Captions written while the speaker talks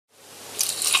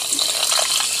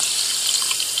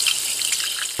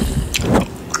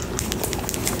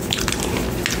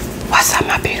What's up,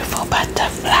 my beautiful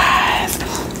butterflies?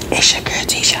 It's your girl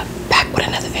Tisha, back with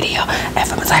another video. And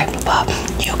from above,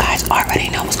 you guys already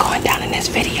know what's going down in this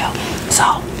video.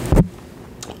 So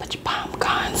put your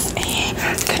popcorns in,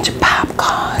 get your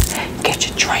popcorn, get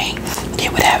your drink,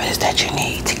 get whatever it is that you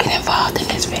need to get involved in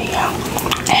this video.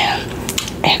 And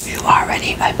if you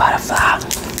already a butterfly,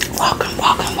 welcome,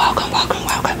 welcome, welcome, welcome,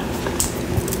 welcome.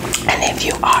 And if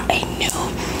you are a new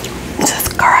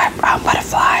subscribe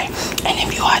butterfly, and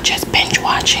if you are just binge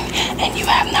watching and you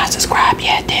have not subscribed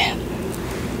yet, then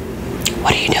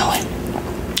what are you doing?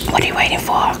 What are you waiting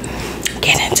for?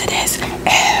 Get into this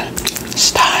and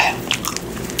start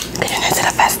getting into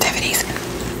the festivities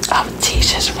of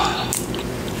Teisha's room.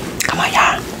 Come on,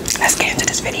 y'all, let's get into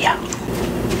this video.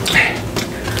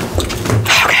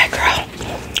 Okay, girl,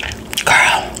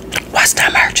 what's the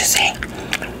emergency?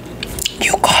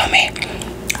 You call me.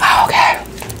 Okay,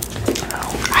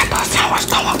 I thought something was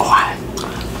going on.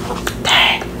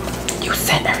 Dang, you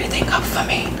set everything up for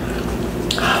me.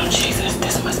 Oh Jesus,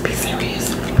 this must be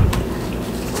serious.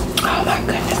 Oh my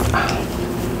goodness.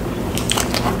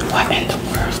 What in the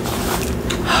world?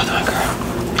 Hold on, girl.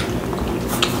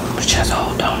 Just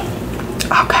hold on.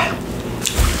 Okay.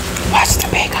 What's the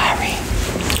big hurry?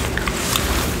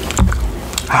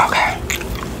 Okay.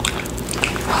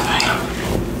 Alright.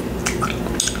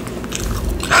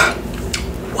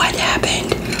 What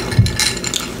happened?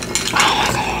 Oh my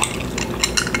God.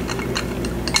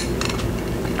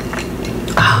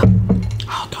 Oh,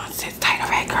 hold on, sit tight,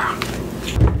 alright, girl.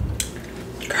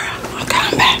 Girl, okay,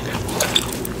 I'm back.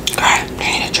 Girl,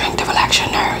 you need a drink to relax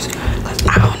your nerves. Cause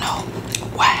I don't know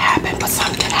what happened, but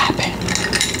something happened.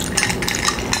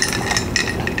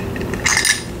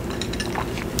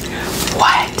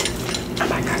 What? Oh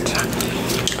my God.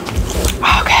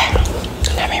 Okay,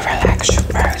 let me relax you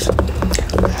first.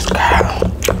 Girl,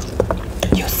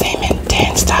 you seem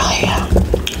intense out here.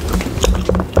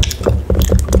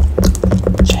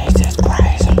 Jesus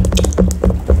Christ.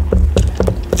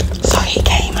 So he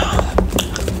came home.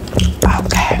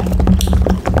 Okay.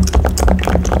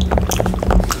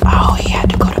 Oh, he had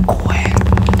to go to court.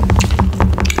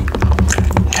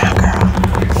 Now, girl,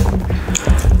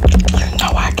 you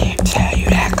know I can't tell you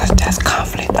that because that's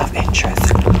conflict of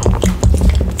interest.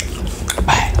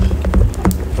 But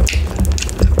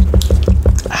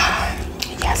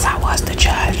yes, I was the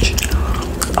judge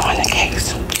on the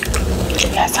case.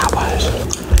 Yes, I was.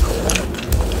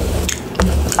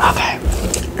 Okay,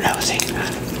 Lucy,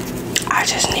 I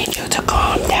just need you to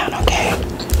calm down, okay?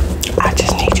 I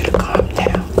just need you to calm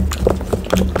down.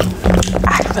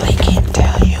 I really can't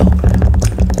tell you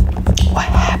what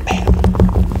happened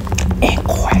in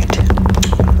court.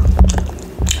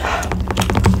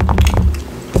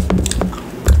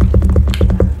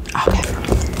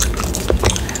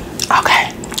 Okay,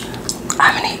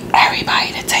 I'm gonna need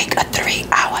everybody to take a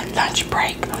 3-hour lunch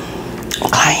break.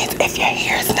 Clients, if your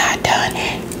hair is not done,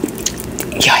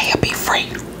 your hair be free.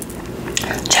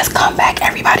 Just come back,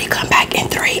 everybody come back in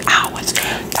 3 hours.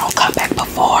 Don't come back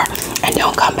before and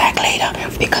don't come back later,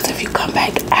 because if you come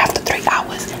back after 3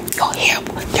 hours,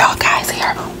 your guys'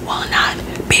 hair will not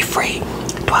be free.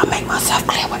 Do I make myself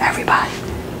clear with everybody?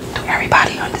 Do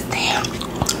everybody understand?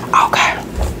 Okay,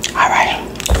 alright.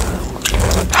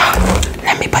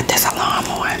 Let me put this alarm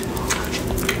on.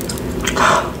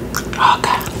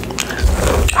 Okay.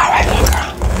 Alright, little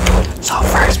girl. So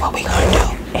first what we gonna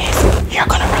do is you're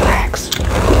gonna relax.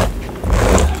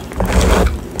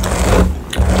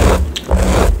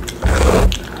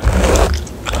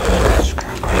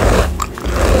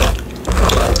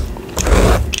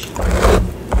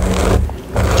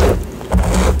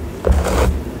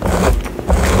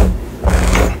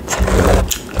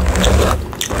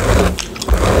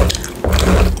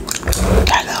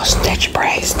 That little stitch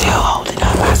braid still holding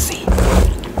up, I see.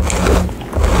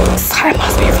 Something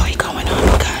must be really going on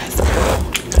because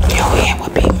your hair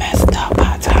would be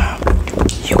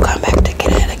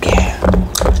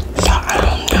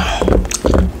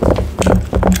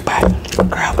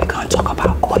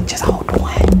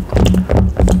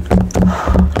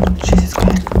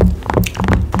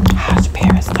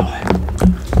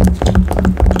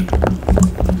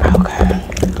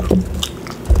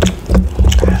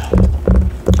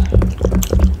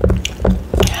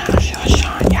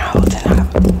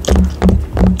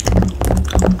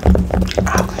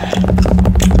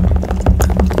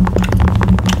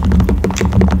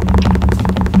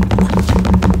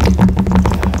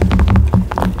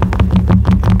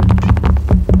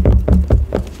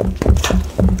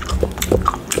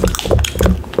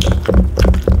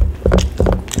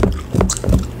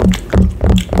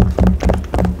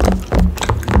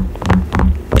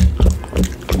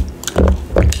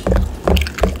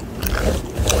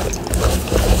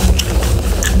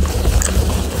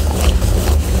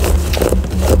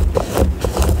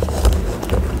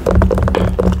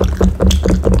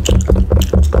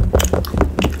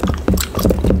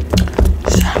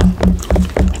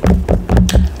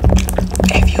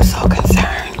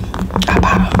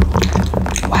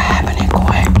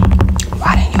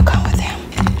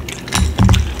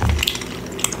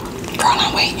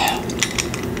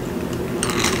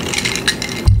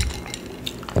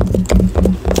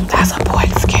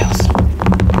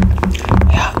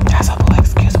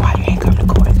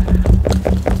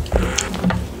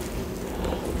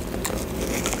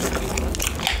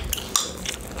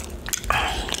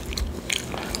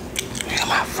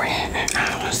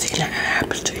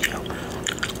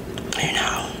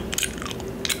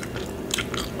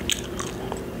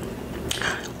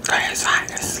It's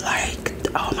hot. It's like,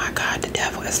 oh my God, the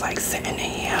devil is like sitting in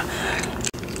here.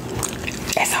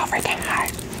 It's so freaking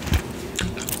hot.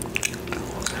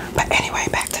 But anyway,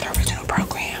 back to the original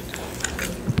program.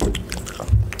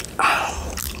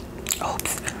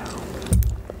 Oops.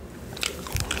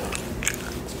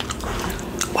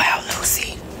 Well,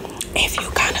 Lucy, if you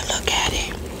kind of look at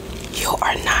it, you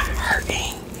are not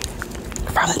hurting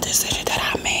from the decision that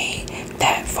I made,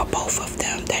 that for both of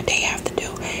them that they have to do.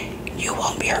 You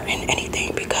won't be hurting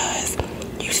anything because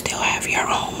you still have your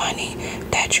own money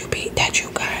that you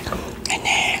got, and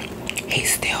then he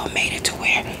still made it to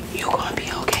where you're gonna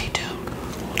be okay too.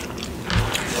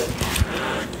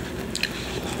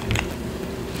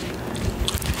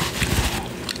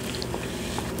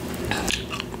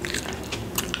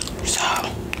 So,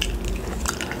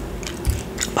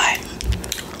 but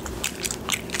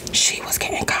she was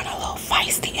getting kind of a little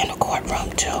feisty in the courtroom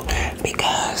too,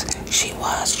 because she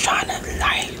was trying to,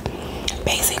 like,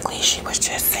 basically she was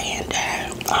just saying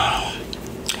that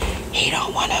he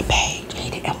didn't want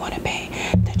to pay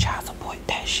the child support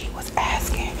that she was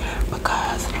asking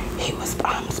because he was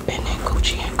spending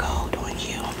Gucci and gold on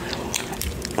you.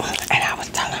 And I was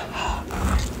telling her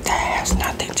that has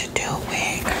nothing to do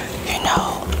with, you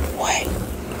know,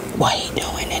 what he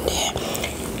doing, and then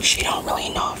she don't really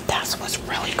know if that's what's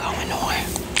really going on.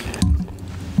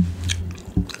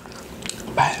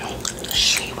 But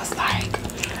she was like,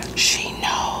 she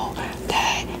know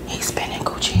that he's spending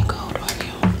Gucci and gold on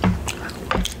you,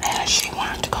 and she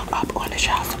wanted to go up on the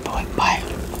child support. But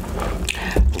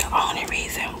the only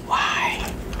reason why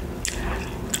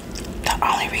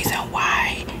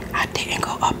I didn't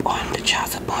go up on the child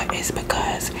support is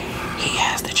because he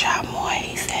has the child more,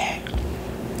 he said.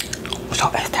 So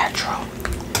is that true?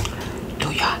 Do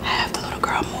y'all have the little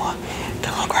girl more? The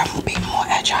little girl will be more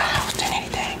at your house than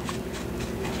anything.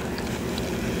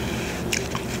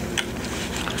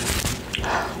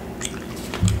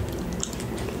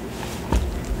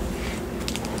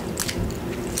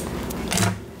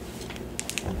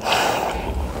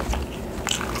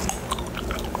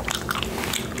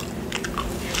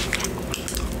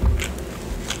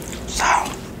 So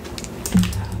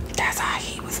that's how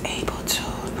he was able to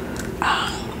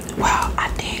well, I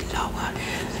did lower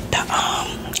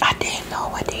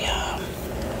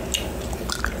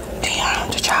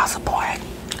the child support.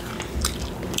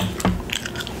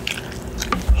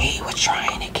 He was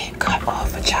trying to get cut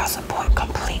off of child support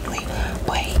completely,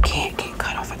 but he can't get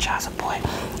cut off of child support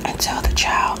until the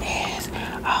child is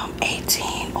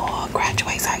 18 or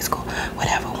graduates high school,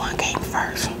 whatever one came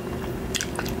first.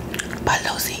 But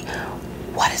Lucy,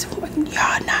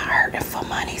 y'all not hurting for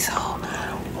money, so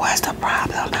what's the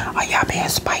problem? Are y'all being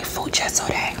spiteful just so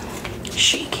that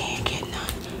she can't get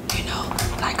none? You know,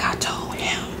 like I told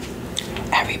him,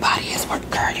 everybody is work.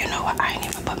 Girl, you know what? I ain't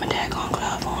even put my daggone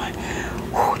glove on.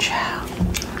 Ooh, child.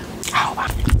 Hold on,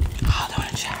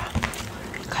 child.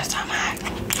 Cause I'm hot.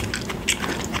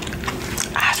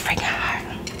 I was freaking hot.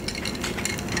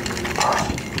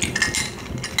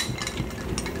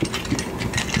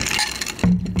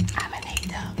 I'ma need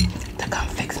to come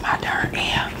fix my darn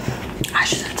hair. I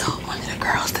should have told one of the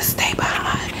girls to stay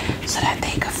behind so that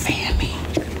they could fan me.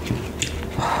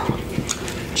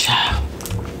 Child,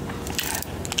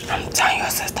 I'm telling you,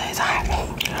 sister, it's hot.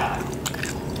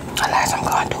 Unless I'm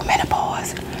going through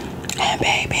menopause. And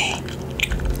baby,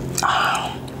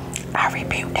 I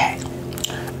rebuke that.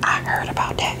 I heard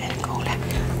about that and go that.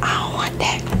 I don't want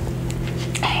that.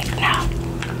 Heck no.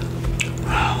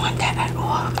 I don't want that at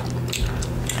all.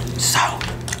 So,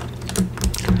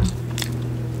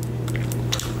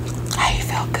 how you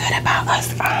feel good about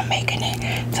us making it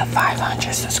to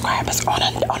 500 subscribers on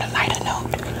a lighter note?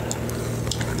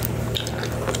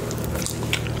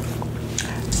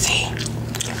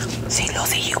 See,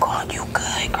 Lucy, you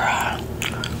good, girl.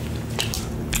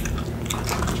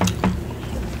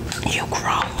 You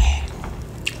growing.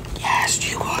 Yes,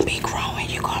 you gonna be growing.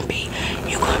 You gonna be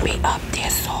up there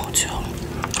soon too.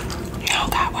 You don't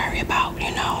gotta worry about,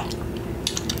 you know.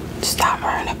 Stop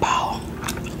worrying about.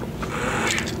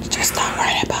 Just stop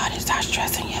worrying about it. Stop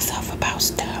stressing yourself about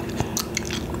stuff.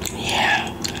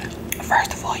 Yeah.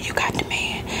 First of all, you got the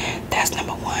man. That's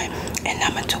number one. And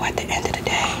number two, at the end of the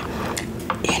day,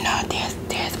 you know, there's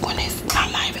when it's,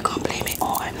 I'm not even gonna blame it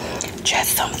on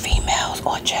just some females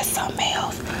or just some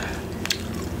males.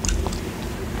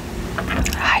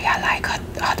 How y'all like her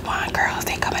one girls?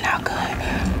 They coming out good.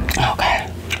 Okay.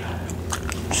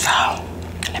 So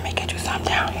let me get you some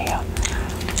down here.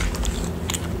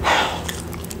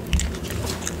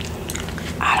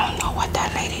 I don't know what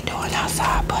that lady doing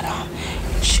outside, but I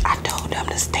told them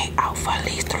to stay out for at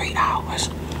least 3 hours.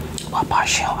 What part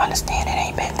she don't understand it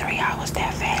ain't been 3 hours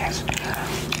that fast.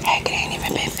 Heck, it ain't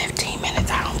even been 15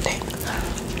 minutes, I don't think.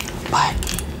 But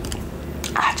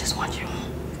I just want you,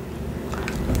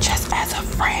 just as a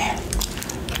friend,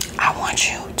 I want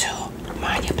you to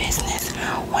mind your business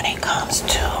when it comes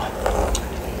to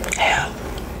him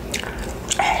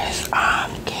as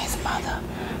kid's mother,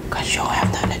 because you don't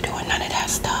have nothing to do with none of that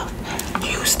stuff.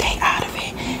 You stay out of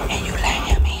it and you let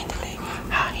him handle it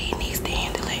how he needs to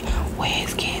handle it with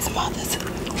his kids' mothers.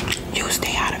 You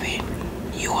stay out of it.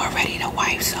 You already the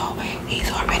wife, so he's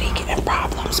already getting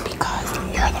problems because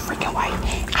you're the freaking wife.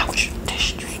 Ouch, this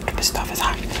stupid stuff is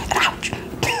hot. Ouch.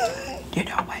 You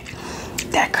know what?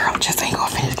 That girl just ain't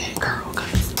gonna finish that girl,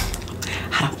 cause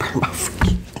I don't burn my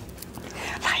freaking,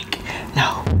 like,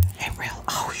 no, it real.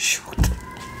 Oh shoot.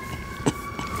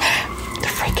 The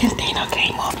freaking thing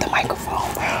came off the microphone.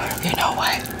 You know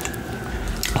what?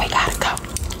 We gotta go.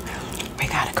 We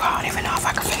gotta go. I don't even know if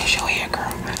I can finish your hair,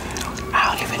 girl. I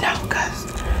don't even know, cause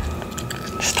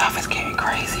stuff is getting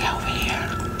crazy over here.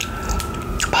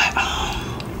 But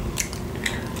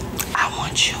I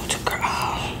want you to,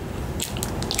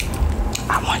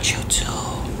 I want you to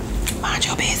mind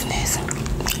your business.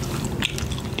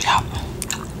 Yup.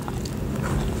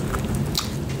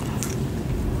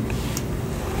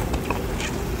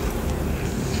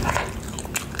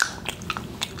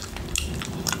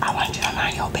 I want you to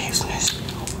mind your business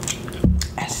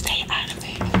and stay out of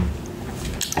it.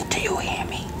 Do you hear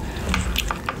me?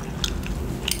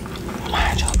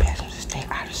 Mind your business and stay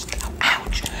out of stuff.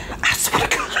 Ouch. I swear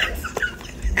to God.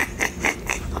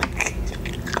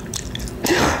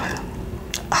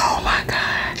 Oh my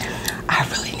God. I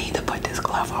really need to put this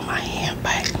glove on my hand,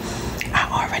 but I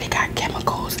already got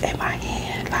chemicals in my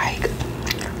hand. Like,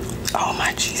 oh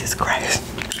my Jesus Christ.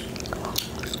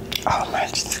 Oh my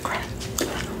Jesus Christ.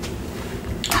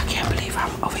 I can't believe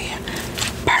I'm over here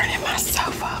burning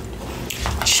myself up.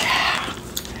 Child.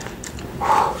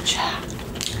 Whew, child.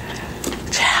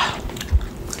 Child.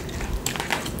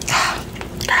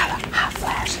 Girl, hot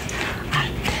flashes. I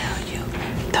tell you,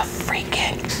 the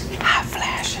freaking hot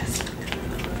flashes.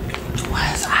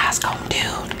 What is eyes gonna do?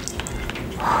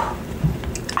 Whew.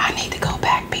 I need to go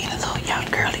back being a little young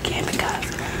girl again because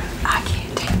I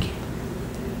can't take it.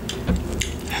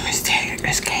 Let me see.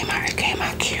 It came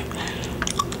out cute.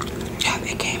 Yep,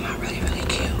 it came out really, really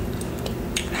cute.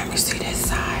 Let me see this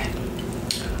side.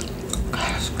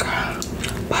 Cause girl,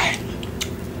 but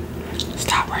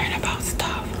stop worrying about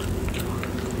stuff.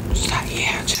 Stop,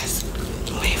 yeah, just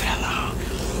leave it alone.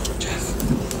 Just,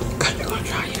 cause you're gonna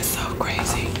drive yourself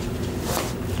crazy.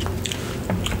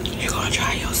 You're gonna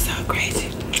drive yourself crazy.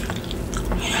 You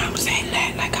know what I'm saying?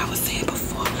 Like I was saying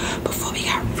before we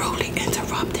got rudely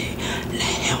interrupted, let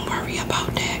him worry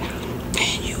about that.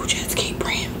 And you just keep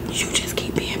praying. You just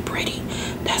keep being pretty.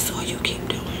 That's all you keep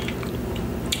doing.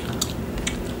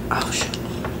 Oh shoot.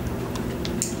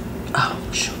 Oh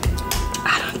shoot.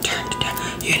 I done turned it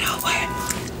down. You know what?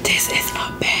 This is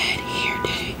a bad hair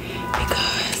day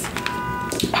because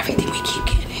everything we keep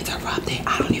getting interrupted.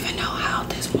 I don't even know how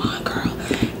this one girl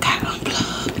got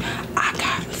unplugged. I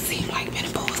got seem like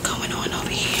menopause going on over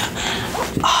here.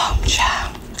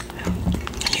 Child.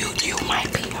 You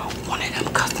might be one of them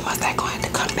customers that gonna have to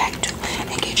come back to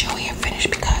and get your hair finished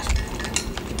because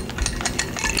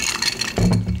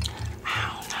I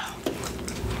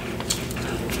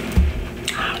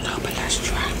don't know, but let's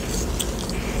try.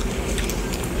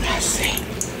 Let's see.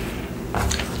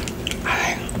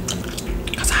 Alright.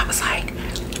 Cause I was like,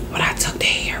 when I took the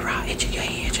hair out, your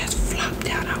hair just flopped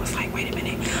out. I was like, wait a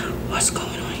minute, what's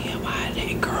going on here? Why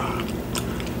did it grow?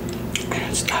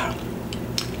 And stuff.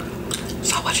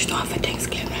 So what you doing for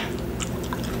Thanksgiving?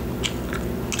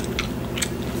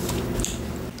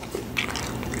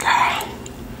 Girl,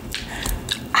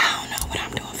 I don't know what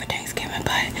I'm doing for Thanksgiving,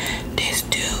 but this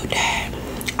dude that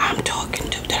I'm talking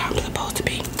to, that I'm supposed to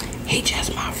be, he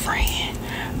just my friend,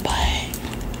 but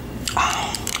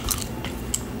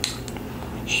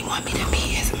he want me to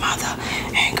meet his mother,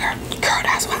 and girl,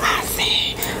 that's what I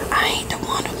said. I ain't the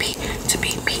one to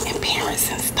be meeting parents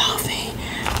and stuff, and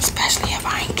especially if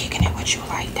I ain't kicking it with you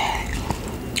like that.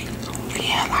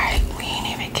 Yeah, like we ain't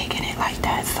even kicking it like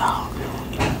that, so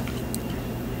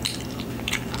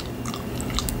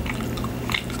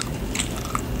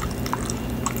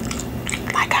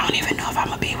like I don't even know if I'm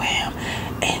gonna be with him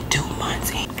in 2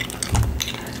 months.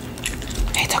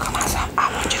 They talking about something,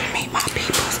 I want you to meet my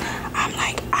peoples. I'm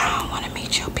like, I don't want to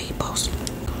meet your peoples.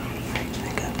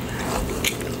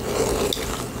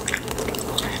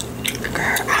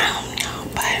 Girl, I don't know,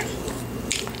 but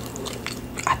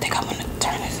I think I'm gonna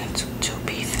turn this into 2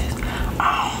 pieces.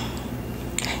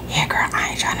 Yeah, girl, I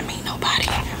ain't trying to meet nobody,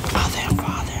 mother and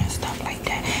father.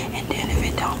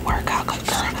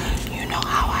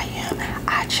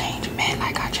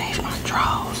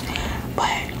 draws.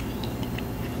 But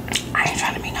I ain't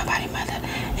trying to be nobody mother.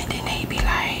 And then they be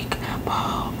like,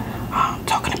 well,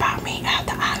 talking about me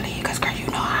after I leave. Cause girl, you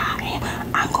know how I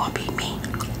am. I'm gonna be me.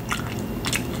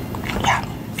 Yeah.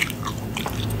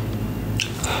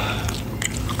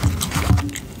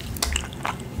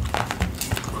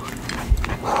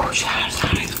 Oh, child,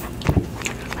 sorry.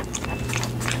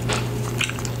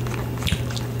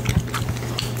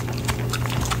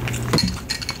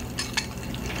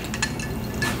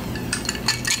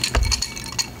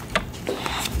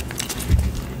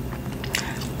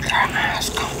 It's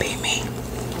gonna be me.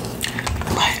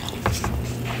 But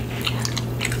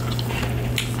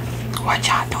what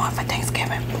y'all doing for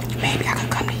Thanksgiving? Maybe I could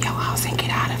come to your house and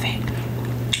get out of it.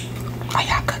 Or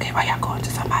y'all cooking? Or y'all going to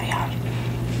somebody else?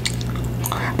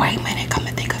 Wait a minute, come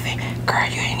to think of it. Girl,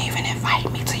 you didn't even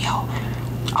invite me to your...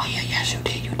 Oh yeah, yes you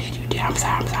did, you did. I'm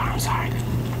sorry.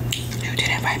 You did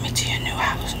invite me to your new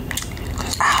house.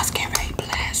 Cause I was getting ready to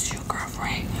blast you,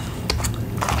 girlfriend.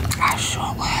 I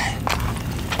sure was.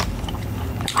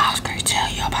 I was gonna tell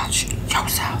you about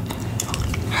yourself.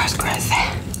 I was gonna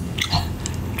say,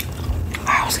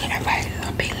 I was getting ready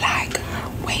to be like,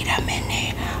 wait a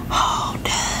minute, hold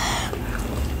up.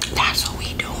 That's what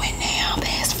we doing now,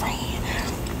 best friend.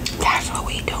 That's what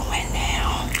we doing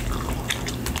now.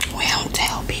 We don't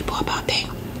tell people about their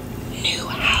new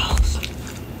house.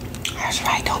 That's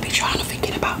right, don't be trying to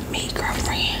forget about me,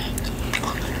 girlfriend.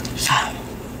 So,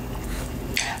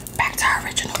 back to our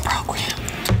original program.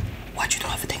 What you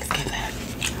doing for Thanksgiving?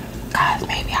 Cause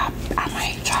maybe I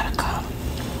might try to come.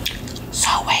 So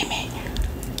wait a minute.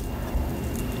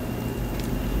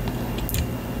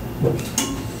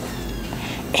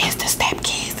 Is the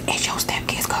stepkids, is your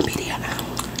stepkids gonna be there?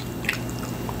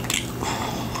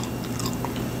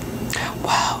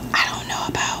 Well, I don't know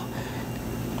about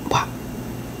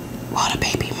what the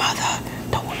baby mother,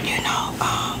 the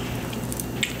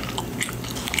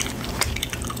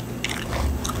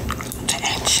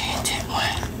enchanted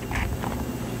one.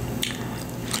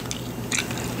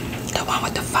 The one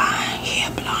with the fine hair,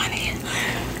 blonde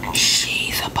hair.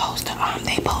 She's supposed to,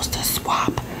 they supposed to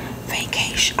swap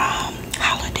vacation,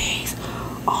 holidays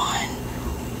on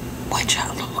which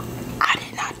I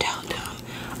did not tell them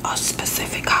a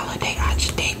specific holiday.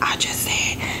 I just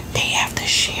said they have to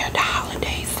share the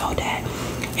holidays so that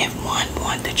if one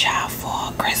want the child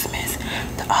for Christmas,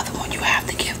 the other one, you have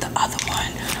to give the other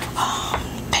one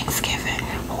Thanksgiving.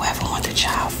 Whoever wants the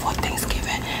child for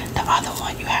Thanksgiving, the other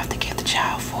one you have to give the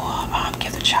child for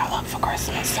give the child up for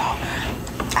Christmas. So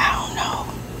I don't know.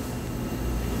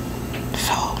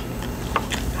 So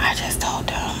I just told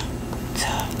them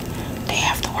they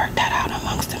have to work that out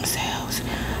amongst themselves.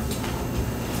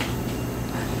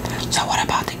 So what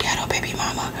about the ghetto baby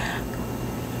mama?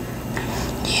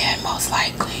 Yeah, most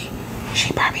likely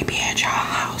she probably be at your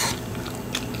house.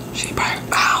 She probably,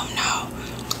 I don't know.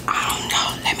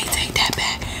 Let me take that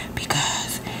back,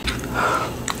 because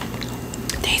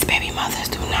these baby mothers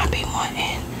do not be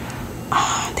wanting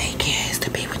their kids to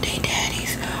be with their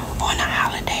daddies on the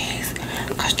holidays,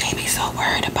 because they be so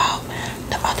worried about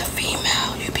the other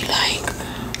female. You be like,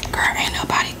 girl, ain't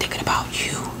nobody thinking about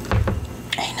you.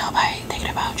 Ain't nobody thinking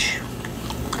about you.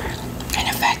 And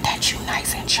the fact that you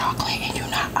nice and chocolate and you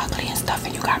not ugly and stuff,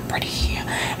 and you got pretty hair,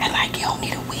 and like you don't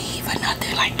need a weave or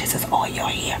nothing, like this is all your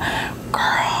hair,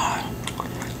 girl,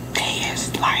 they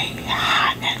is like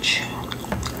hot at you.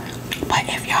 But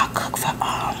if y'all cook for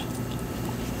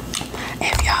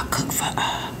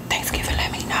Thanksgiving,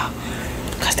 let me know,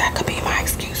 cause that could be my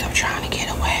excuse of trying to get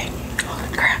away.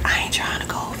 Girl, I ain't trying to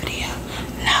go over there,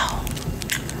 no.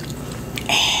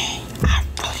 And I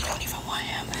really don't even want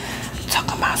him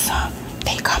talking about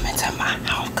they coming to my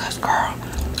house, cause girl,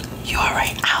 you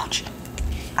already, ouch,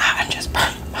 I just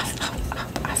burned myself up,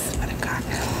 I swear to God.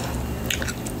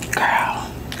 Girl,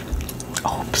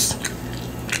 oops,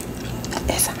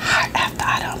 it's hot after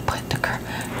I done put the girl,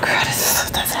 this is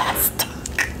a disaster.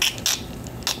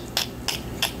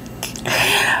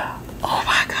 Oh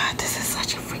my God, this is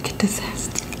such a freaking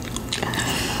disaster.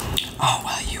 Oh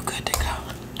well, you good to go.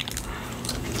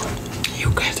 You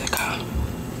good to go.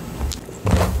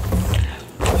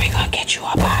 We gonna get you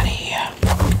up out of here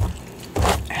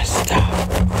and stuff.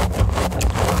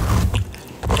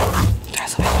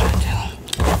 That's what we're gonna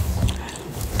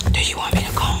do. Do you want me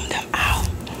to comb them out,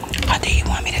 or do you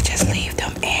want me to just leave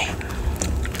them in?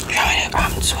 You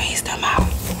want me to squeeze them out?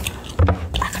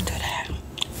 I could do that.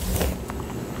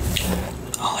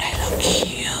 Oh, they look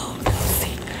cute.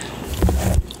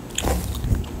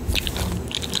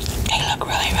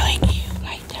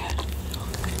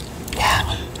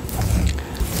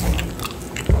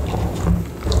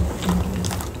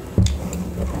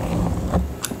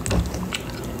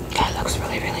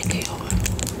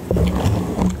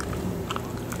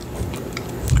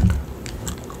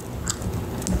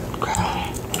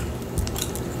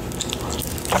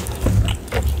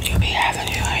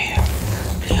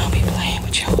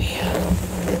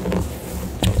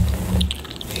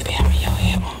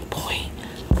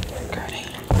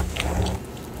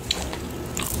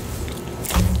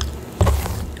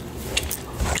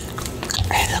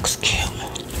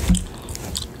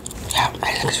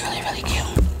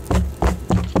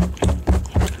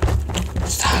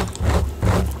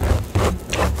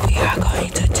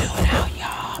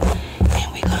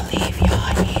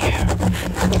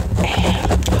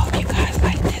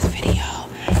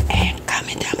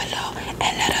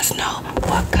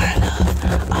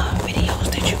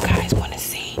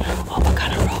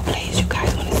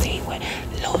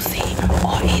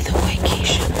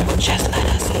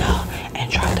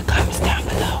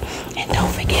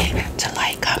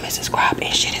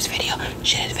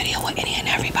 Share this video with any and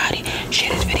everybody. Share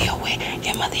this video with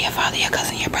your mother, your father, your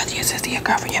cousin, your brother, your sister, your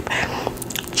girlfriend.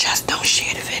 Just don't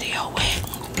share the video with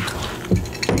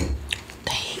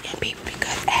the hating people,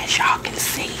 because as y'all can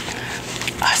see,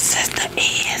 our sister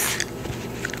is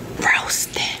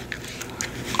roasting.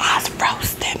 I was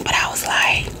roasting, but I was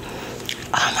like,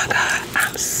 oh my god,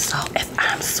 if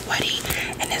I'm sweaty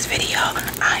in this video,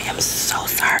 I am so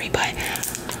sorry, but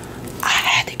I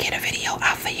had to get a video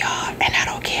out for y'all, and I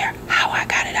don't care how I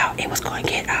got it out, it was going to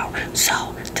get out.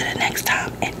 So, to the next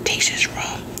time at Tisha's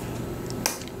room,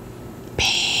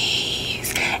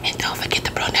 peace. And don't forget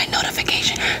to blow that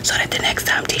notification so that the next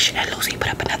time Tisha and Lucy put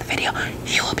up another video,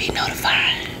 you will be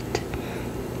notified.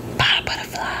 Bye,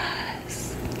 butterfly.